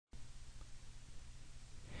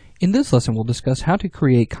In this lesson, we'll discuss how to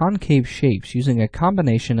create concave shapes using a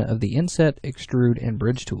combination of the inset, extrude, and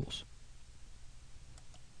bridge tools.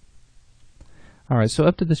 Alright, so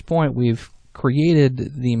up to this point we've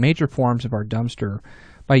created the major forms of our dumpster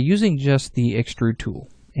by using just the extrude tool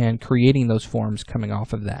and creating those forms coming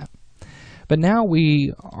off of that. But now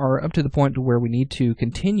we are up to the point where we need to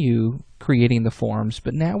continue creating the forms,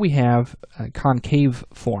 but now we have concave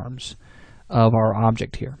forms of our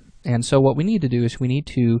object here. And so what we need to do is we need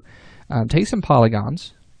to take some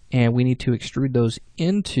polygons and we need to extrude those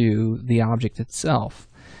into the object itself.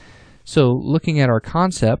 So looking at our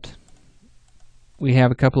concept, we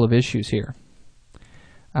have a couple of issues here.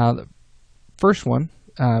 The first one,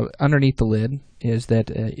 underneath the lid, is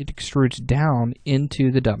that it extrudes down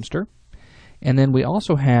into the dumpster. And then we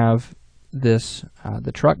also have this,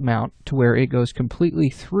 the truck mount, to where it goes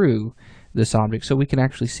completely through this object, so we can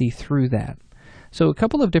actually see through that. So a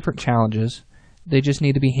couple of different challenges. They just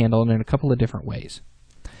need to be handled in a couple of different ways.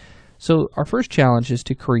 So our first challenge is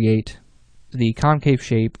to create the concave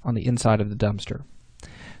shape on the inside of the dumpster.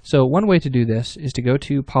 So one way to do this is to go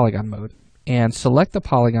to polygon mode and select the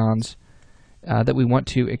polygons that we want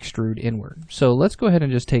to extrude inward. So let's go ahead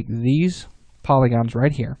and just take these polygons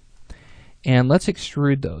right here and let's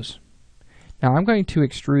extrude those. Now I'm going to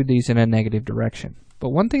extrude these in a negative direction. But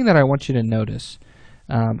one thing that I want you to notice,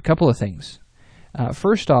 a couple of things.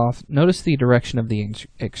 First off, notice the direction of the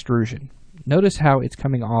extrusion. Notice how it's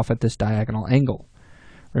coming off at this diagonal angle.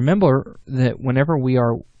 Remember that whenever we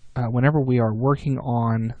are working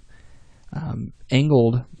on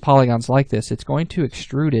angled polygons like this, it's going to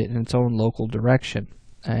extrude it in its own local direction.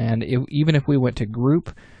 And even if we went to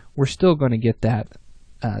group, we're still going to get that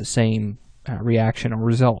same reaction or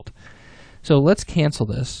result. So let's cancel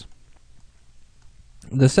this.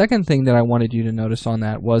 The second thing that I wanted you to notice on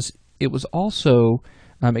that was it was also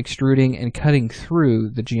extruding and cutting through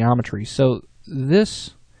the geometry. So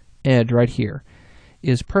this edge right here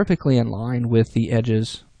is perfectly in line with the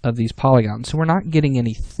edges of these polygons. So we're not getting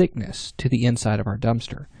any thickness to the inside of our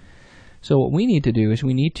dumpster. So what we need to do is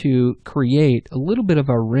we need to create a little bit of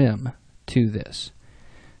a rim to this.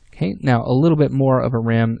 Okay, now a little bit more of a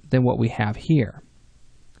rim than what we have here.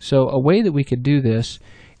 So a way that we could do this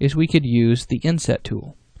is we could use the inset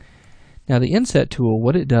tool. Now the inset tool,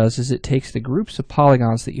 what it does is it takes the groups of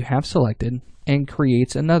polygons that you have selected and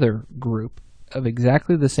creates another group of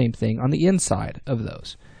exactly the same thing on the inside of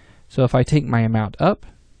those. So if I take my amount up,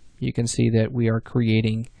 you can see that we are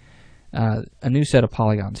creating a new set of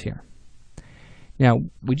polygons here. Now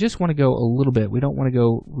we just want to go a little bit. We don't want to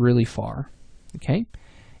go really far. Okay,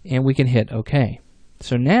 and we can hit OK.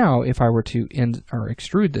 So now if I were to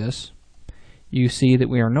extrude this, you see that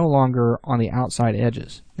we are no longer on the outside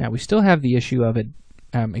edges. Now we still have the issue of it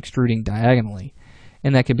extruding diagonally,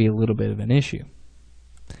 and that can be a little bit of an issue.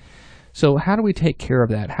 So how do we take care of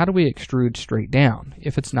that? How do we extrude straight down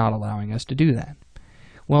if it's not allowing us to do that?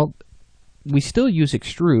 Well, we still use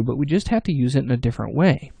extrude, but we just have to use it in a different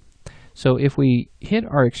way. So if we hit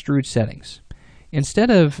our extrude settings, instead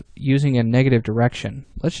of using a negative direction,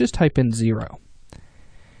 let's just type in 0.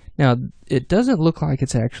 Now, it doesn't look like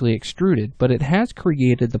it's actually extruded, but it has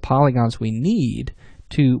created the polygons we need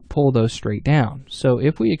to pull those straight down. So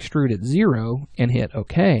if we extrude at 0 and hit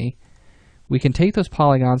OK, we can take those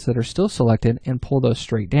polygons that are still selected and pull those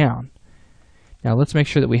straight down. Now let's make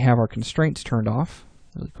sure that we have our constraints turned off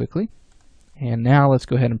really quickly. And now let's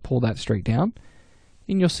go ahead and pull that straight down.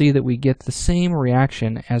 And you'll see that we get the same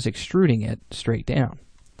reaction as extruding it straight down.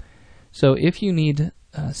 So if you need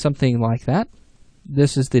something like that,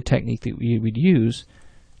 this is the technique that we would use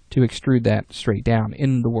to extrude that straight down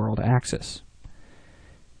in the world axis.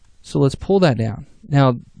 So let's pull that down.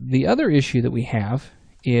 Now the other issue that we have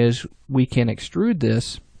is we can extrude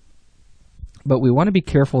this, but we want to be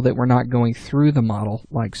careful that we're not going through the model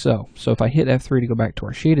like so. So if I hit F3 to go back to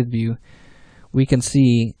our shaded view, we can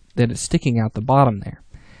see that it's sticking out the bottom there.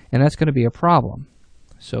 And that's going to be a problem.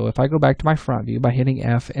 So if I go back to my front view by hitting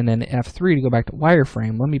F and then F3 to go back to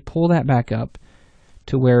wireframe, let me pull that back up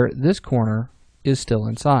to where this corner is still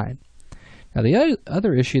inside. Now the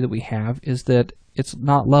other issue that we have is that it's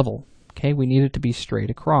not level. Okay, we need it to be straight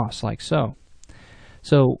across like so.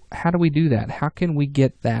 So how do we do that? How can we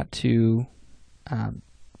get that to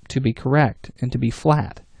be correct and to be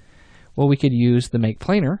flat? Well, we could use the make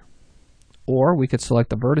planar, or we could select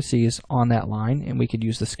the vertices on that line and we could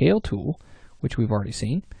use the scale tool, which we've already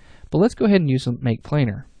seen. But let's go ahead and use the make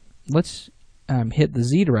planar. Let's hit the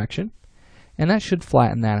Z direction, and that should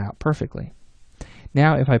flatten that out perfectly.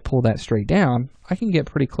 Now if I pull that straight down, I can get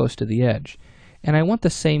pretty close to the edge. And I want the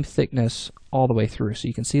same thickness all the way through. So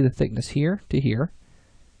you can see the thickness here to here,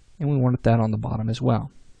 and we want that on the bottom as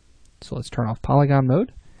well. So let's turn off polygon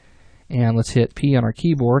mode, and let's hit P on our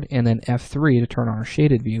keyboard and then F3 to turn on our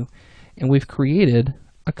shaded view, and we've created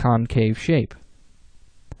a concave shape.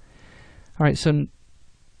 Alright, so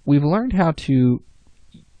we've learned how to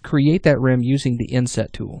create that rim using the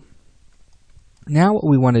inset tool. Now what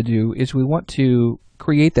we want to do is we want to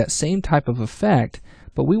create that same type of effect,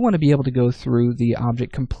 but we want to be able to go through the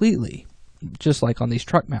object completely, just like on these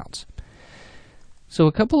truck mounts. So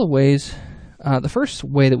a couple of ways. The first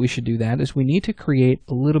way that we should do that is we need to create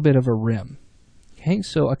a little bit of a rim. Okay,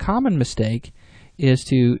 so a common mistake is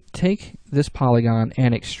to take this polygon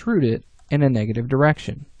and extrude it in a negative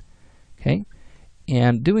direction. Okay,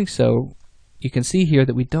 and doing so, you can see here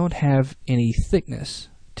that we don't have any thickness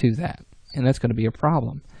to that, and that's going to be a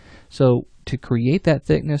problem. So to create that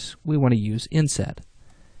thickness, we want to use inset.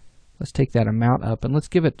 Let's take that amount up and let's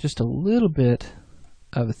give it just a little bit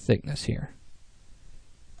of a thickness here.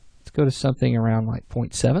 Let's go to something around like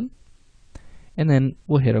 0.7, and then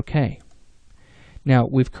we'll hit OK. Now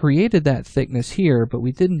we've created that thickness here, but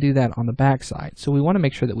we didn't do that on the back side, so we want to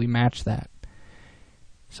make sure that we match that.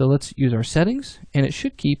 So let's use our settings, and it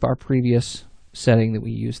should keep our previous setting that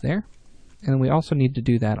we used there. And we also need to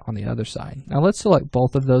do that on the other side. Now let's select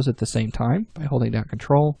both of those at the same time by holding down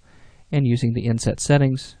Control and using the inset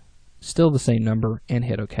settings, still the same number, and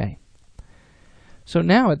hit OK. So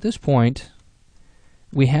now at this point,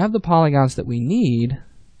 we have the polygons that we need,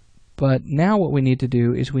 but now what we need to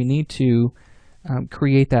do is we need to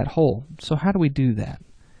create that hole. So how do we do that?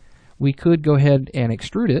 We could go ahead and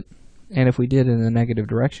extrude it, and if we did in the negative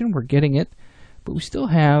direction, we're getting it, but we still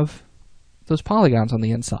have those polygons on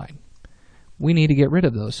the inside. We need to get rid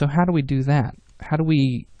of those. So how do we do that? How do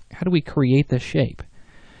we create this shape?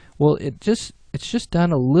 Well, it's just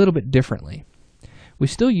done a little bit differently. We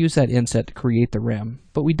still use that inset to create the rim,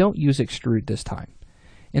 but we don't use extrude this time.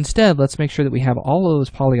 Instead, let's make sure that we have all of those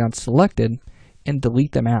polygons selected and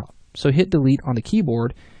delete them out. So hit delete on the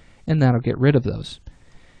keyboard, and that'll get rid of those.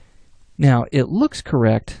 Now, it looks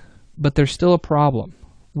correct, but there's still a problem.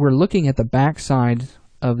 We're looking at the back side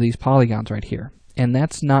of these polygons right here, and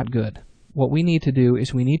that's not good. What we need to do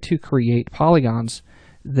is we need to create polygons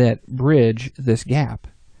that bridge this gap.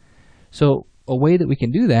 So a way that we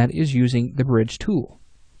can do that is using the bridge tool.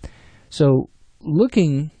 So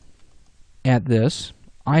looking at this,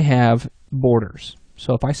 I have borders.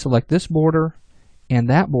 So if I select this border and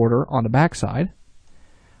that border on the back side,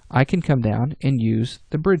 I can come down and use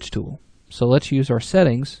the bridge tool. So let's use our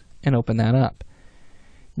settings and open that up.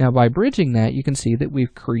 Now by bridging that, you can see that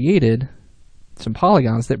we've created some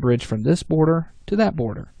polygons that bridge from this border to that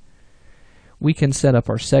border. We can set up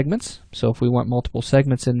our segments. So if we want multiple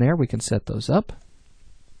segments in there, we can set those up.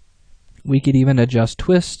 We could even adjust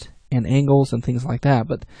twist and angles and things like that,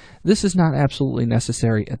 but this is not absolutely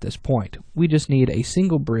necessary at this point. We just need a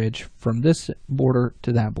single bridge from this border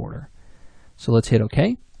to that border. So let's hit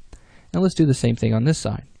OK, and let's do the same thing on this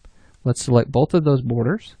side. Let's select both of those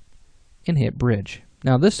borders and hit bridge.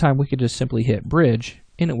 Now this time we could just simply hit bridge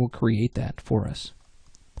and it will create that for us.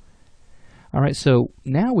 Alright, so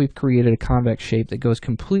now we've created a convex shape that goes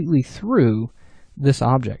completely through this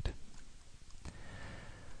object.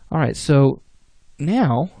 Alright, so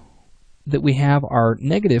now that we have our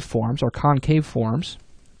negative forms, our concave forms,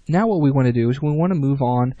 now what we want to do is we want to move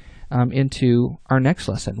on into our next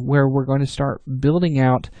lesson, where we're going to start building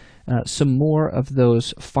out some more of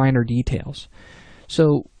those finer details.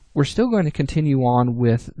 So we're still going to continue on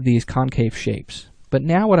with these concave shapes, but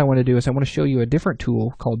now what I want to do is I want to show you a different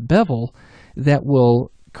tool called bevel that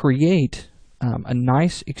will create a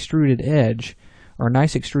nice extruded edge or a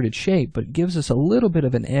nice extruded shape, but gives us a little bit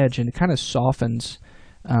of an edge and it kind of softens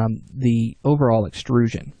the overall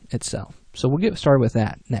extrusion itself. So we'll get started with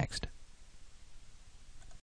that next.